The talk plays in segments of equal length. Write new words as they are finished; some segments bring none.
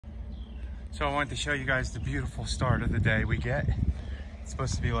So I wanted to show you guys the beautiful start of the day we get. It's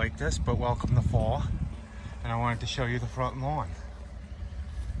supposed to be like this, but welcome to fall. And I wanted to show you the front lawn.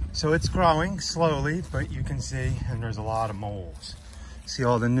 So it's growing slowly, but you can see, and there's a lot of moles. See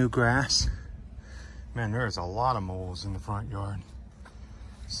all the new grass? Man, there's a lot of moles in the front yard.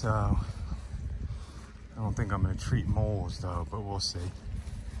 So I don't think I'm gonna treat moles though, but we'll see.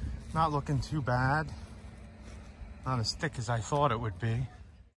 Not looking too bad. Not as thick as I thought it would be.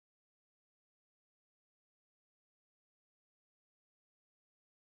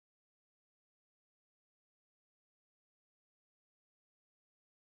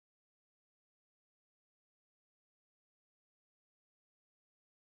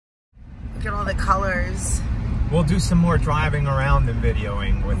 Look at all the colors. We'll do some more driving around and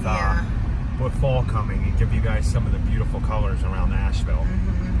videoing with fall coming and give you guys some of the beautiful colors around Asheville.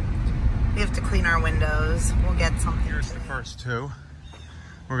 We have to clean our windows. We'll get something. Here's the first two.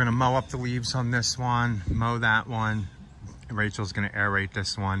 We're gonna mow up the leaves on this one, mow that one. Rachel's gonna aerate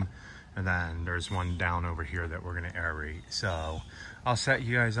this one. And then there's one down over here that we're gonna aerate. So I'll set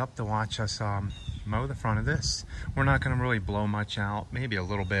you guys up to watch us mow the front of this. We're not gonna really blow much out, maybe a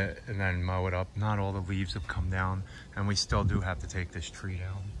little bit, and then mow it up. Not all the leaves have come down, and we still do have to take this tree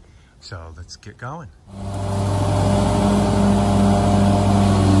down. So let's get going.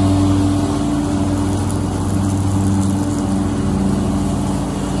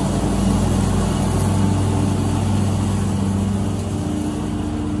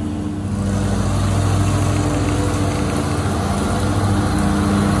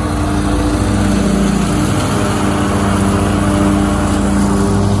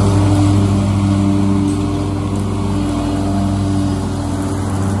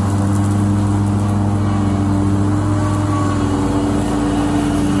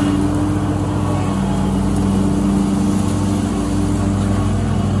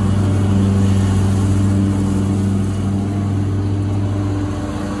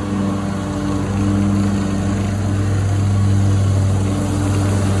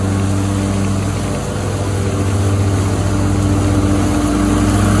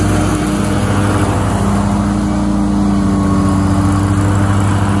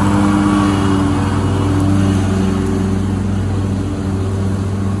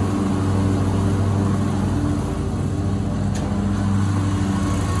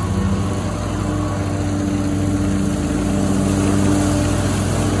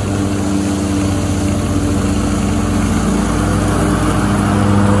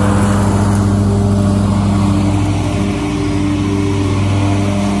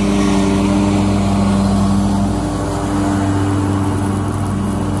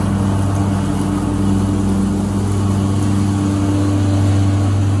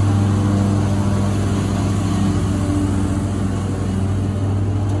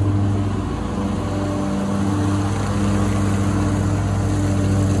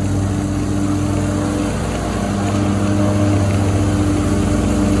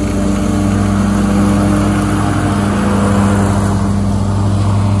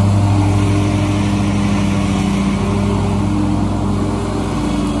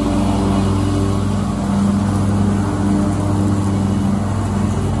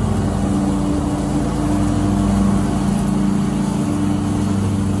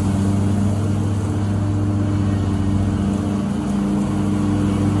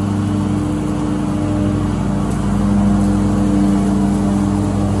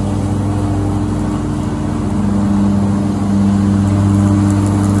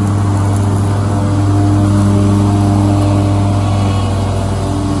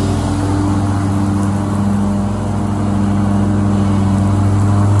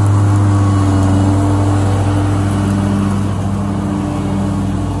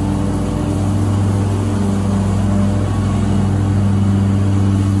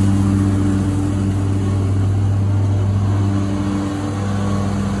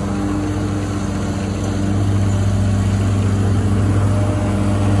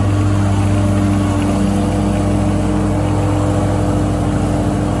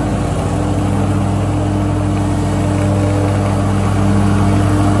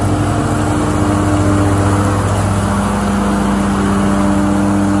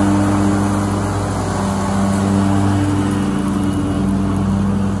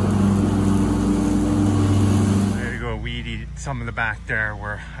 some in the back there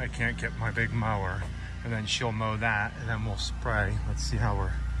where I can't get my big mower, and then she'll mow that, and then we'll spray. Let's see how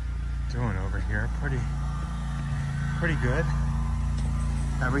we're doing over here. Pretty good.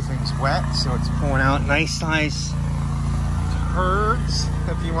 Everything's wet, so it's pulling out nice size turds,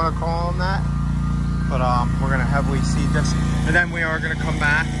 if you want to call them that. But we're gonna heavily seed this. And then we are gonna come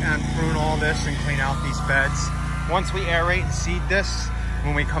back and prune all this and clean out these beds. Once we aerate and seed this,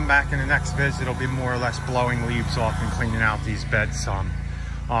 when we come back in the next visit, it'll be more or less blowing leaves off and cleaning out these beds some.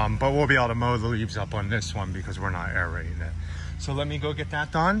 But we'll be able to mow the leaves up on this one because we're not aerating it. So let me go get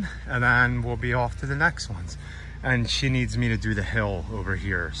that done, and then we'll be off to the next ones. And she needs me to do the hill over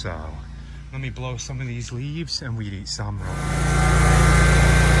here, so let me blow some of these leaves and weed eat some real quick.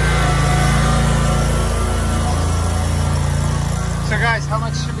 So guys, how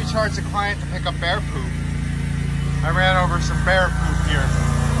much should we charge the client to pick up bear poop? I ran over some bear poop here.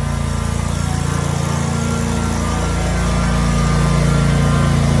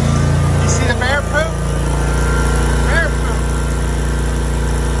 You see the bear poop? Bear poop.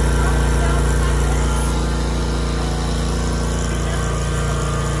 Yeah.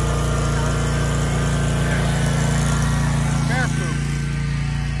 Bear poop.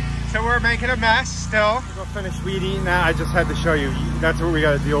 So we're making a mess still. We'll finish weed eating that. I just had to show you. That's what we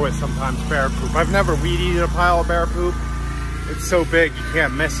got to deal with sometimes, bear poop. I've never weed eaten a pile of bear poop. It's so big you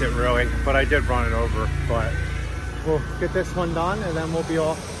can't miss it really, but I did run it over. But we'll get this one done and then we'll be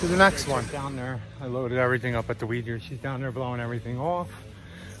off to the next one. Down there, I loaded everything up at the weed eater. She's down there blowing everything off.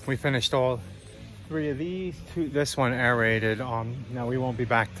 We finished all 3 of these. This one aerated. Now we won't be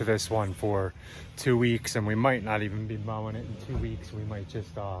back to this one for 2 weeks, and we might not even be mowing it in 2 weeks. We might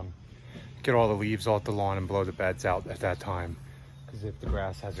just get all the leaves off the lawn and blow the beds out at that time. Because if the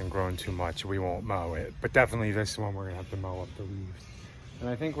grass hasn't grown too much, we won't mow it. But definitely this one, we're gonna have to mow up the leaves. And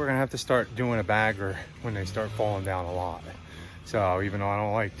I think we're gonna have to start doing a bagger when they start falling down a lot. So even though I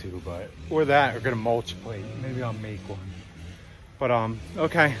don't like to, but, or that, or get a mulch plate. Maybe I'll make one. But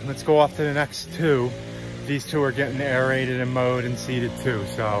okay, let's go off to the next 2. These 2 are getting aerated and mowed and seeded too.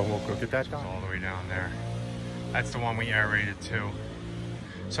 So we'll go get that done. All the way down there. That's the one we aerated too.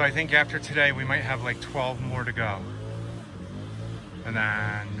 So I think after today, we might have like 12 more to go. And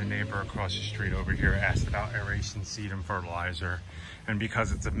then the neighbor across the street over here asked about aeration, seed, and fertilizer. And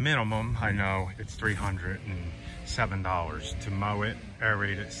because it's a minimum, I know it's $307 to mow it,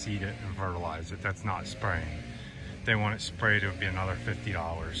 aerate it, seed it, and fertilize it. That's not spraying. If they want it sprayed, it would be another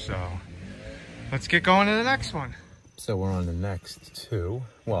 $50. So let's get going to the next one. So we're on the next 2.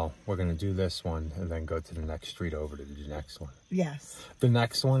 Well, we're gonna do this one and then go to the next street over to the next one. Yes. The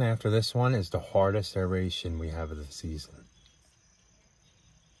next one after this one is the hardest aeration we have of the season.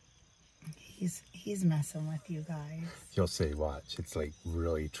 He's messing with you guys. You'll see, watch. It's like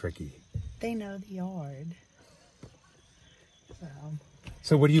really tricky. They know the yard.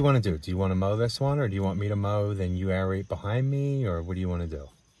 So what do you want to do? Do you want to mow this one, or do you want me to mow, then you aerate behind me, or what do you want to do?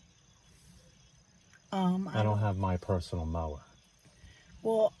 I don't have my personal mower.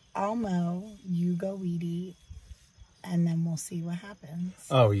 Well, I'll mow, you go weed eat, and then we'll see what happens.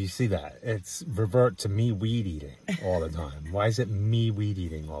 Oh, you see that? It's revert to me weed eating all the time. Why is it me weed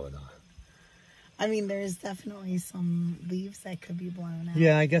eating all the time? I mean, there's definitely some leaves that could be blown out.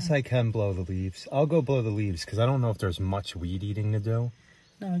 Yeah, I guess I can blow the leaves. I'll go blow the leaves because I don't know if there's much weed eating to do.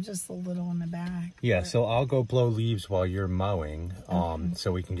 No, just a little in the back. Yeah, so I'll go blow leaves while you're mowing,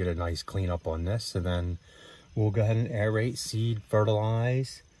 so we can get a nice cleanup on this, and then we'll go ahead and aerate, seed,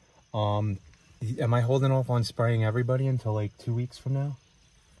 fertilize. Am I holding off on spraying everybody until like 2 weeks from now,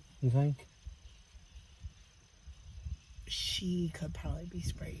 you think? She could probably be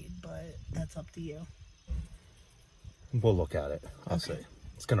sprayed, but that's up to you. We'll look at it. I'll see.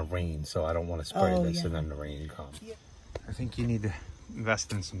 It's going to rain, so I don't want to spray this and then the rain comes. Yeah. I think you need to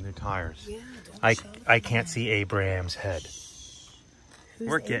invest in some new tires. Yeah, I can't see Abraham's head.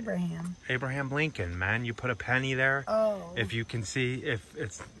 Who's Abraham? Abraham Lincoln, man. You put a penny there. Oh. If you can see, if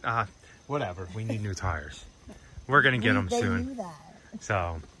it's, whatever. We need new tires. We're going to get them soon. Knew that.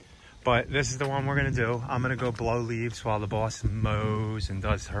 So... But this is the one we're gonna do. I'm gonna go blow leaves while the boss mows and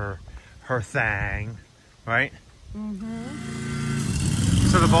does her thing, right? Mm-hmm.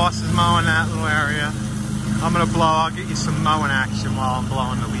 So the boss is mowing that little area. I'm gonna blow. I'll get you some mowing action while I'm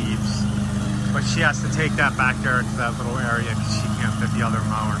blowing the leaves. But she has to take that back there to that little area because she can't fit the other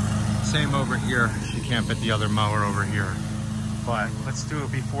mower. Same over here. She can't fit the other mower over here. But let's do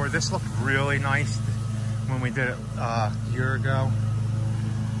it before. This looked really nice when we did it a year ago.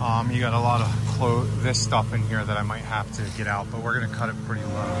 You got a lot of this stuff in here that I might have to get out, but we're gonna cut it pretty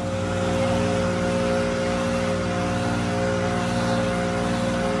low.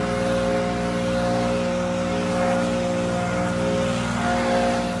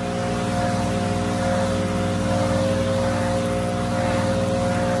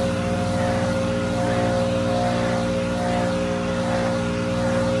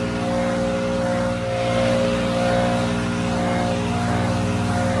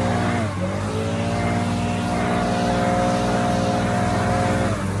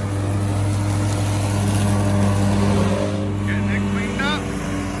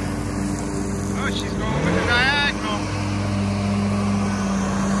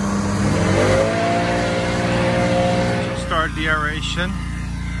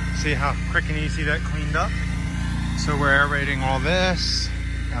 aeration. See how quick and easy that cleaned up? So we're aerating all this,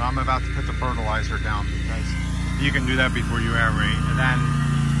 and I'm about to put the fertilizer down because you can do that before you aerate. And then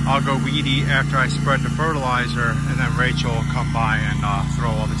I'll go weedy after I spread the fertilizer, and then Rachel will come by and throw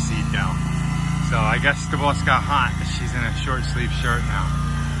all the seed down. So I guess the boss got hot. She's in a short sleeve shirt now.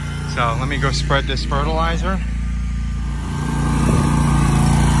 So let me go spread this fertilizer.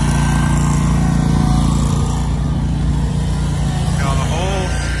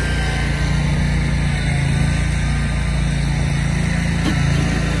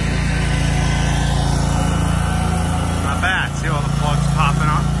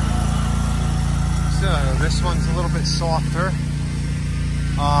 This one's a little bit softer.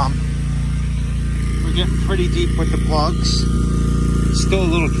 We're getting pretty deep with the plugs. Still a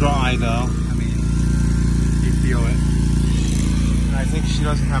little dry though. I mean, you feel it. And I think she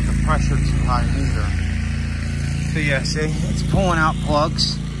doesn't have the pressure too high either. So yeah, see, it's pulling out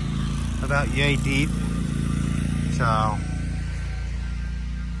plugs about yay deep. So,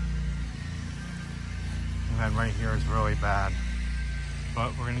 and then right here is really bad.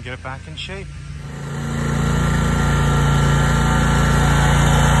 But we're gonna get it back in shape.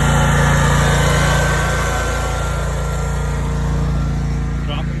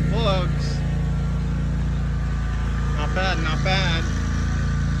 Not bad.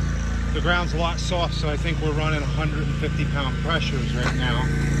 The ground's a lot soft, so I think we're running 150-pound pressures right now.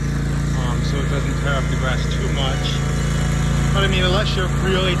 So it doesn't tear up the grass too much. But I mean, unless you're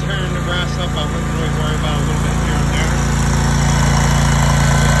really tearing the grass up, I wouldn't really worry about a little bit here and there.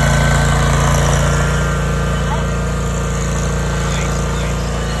 Nice.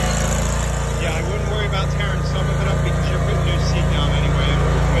 Yeah, I wouldn't worry about tearing some of it up because you're putting new seed down anyway and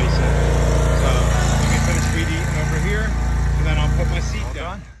we'll replace it. So let me finish weed eating over here. And then I'll put my seat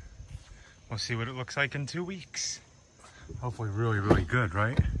down. We'll see what it looks like in 2 weeks. Hopefully really, really good,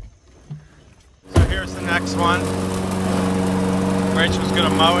 right? So here's the next one. Rachel's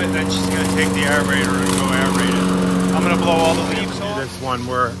gonna mow it, then she's gonna take the aerator and go aerate it. I'm gonna blow all the leaves off. This one,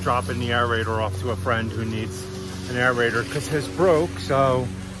 we're dropping the aerator off to a friend who needs an aerator because his broke, so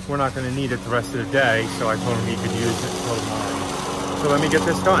we're not gonna need it the rest of the day. So I told him he could use it until tomorrow. So let me get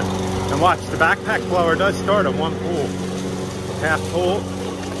this done. And watch, the backpack blower does start on one pull. Half pull.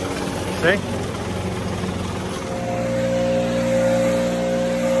 See?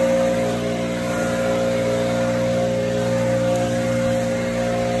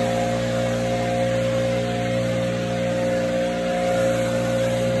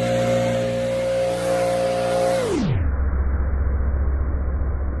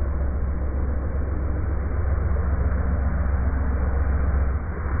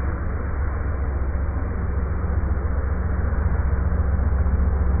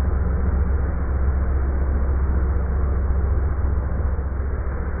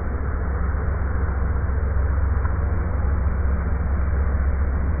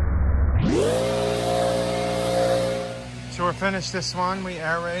 So we're finished this one. We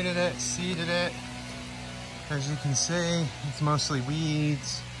aerated it, seeded it. As you can see, it's mostly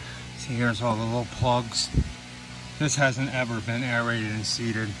weeds. See, here's all the little plugs. This hasn't ever been aerated and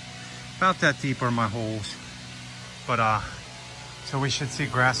seeded. About that deep are my holes. But so we should see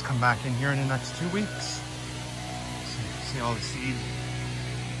grass come back in here in the next 2 weeks. See all the seed,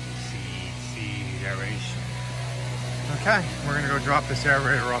 aeration. Okay, we're gonna go drop this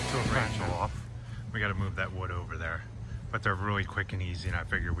aerator off to a friend. We gotta move that wood over there. But they're really quick and easy, and I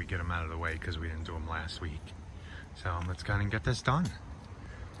figured we'd get them out of the way because we didn't do them last week. So let's go ahead and get this done.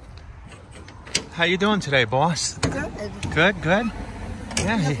 How you doing today, boss? Good. Good, good?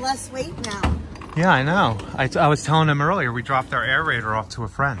 Yeah. You have less weight now. Yeah, I know. I was telling him earlier, we dropped our aerator off to a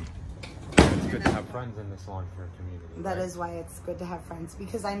friend. It's good to have friends in this lawn care community. That is why it's good to have friends,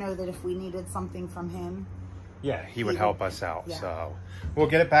 because I know that if we needed something from him, yeah, he would help us out. Yeah. So we'll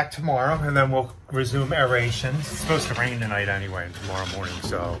get it back tomorrow, and then we'll resume aeration. It's supposed to rain tonight anyway, and tomorrow morning,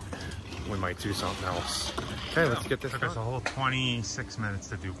 so we might do something else. Okay, let's get this done. It took us a whole 26 minutes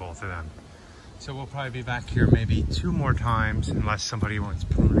to do both of them. So we'll probably be back here maybe 2 more times, unless somebody wants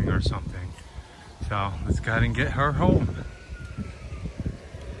pruning or something. So let's go ahead and get her home.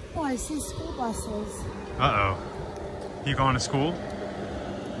 oh, I see school buses. Uh-oh. You going to school?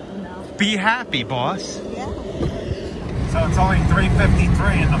 No. Be happy, boss. Yeah. So it's only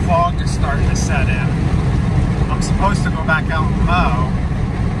 3:53 and the fog is starting to set in. I'm supposed to go back out and mow,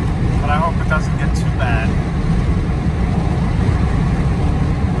 but I hope it doesn't get too bad.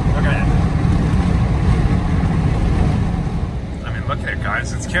 Look at it. I mean, look at it,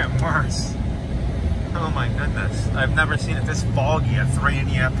 guys. It's getting worse. Oh my goodness. I've never seen it this foggy at 3 in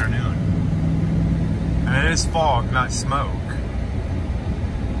the afternoon. And it is fog, not smoke.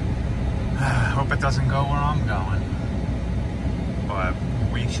 hope it doesn't go where I'm going, but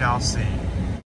we shall see.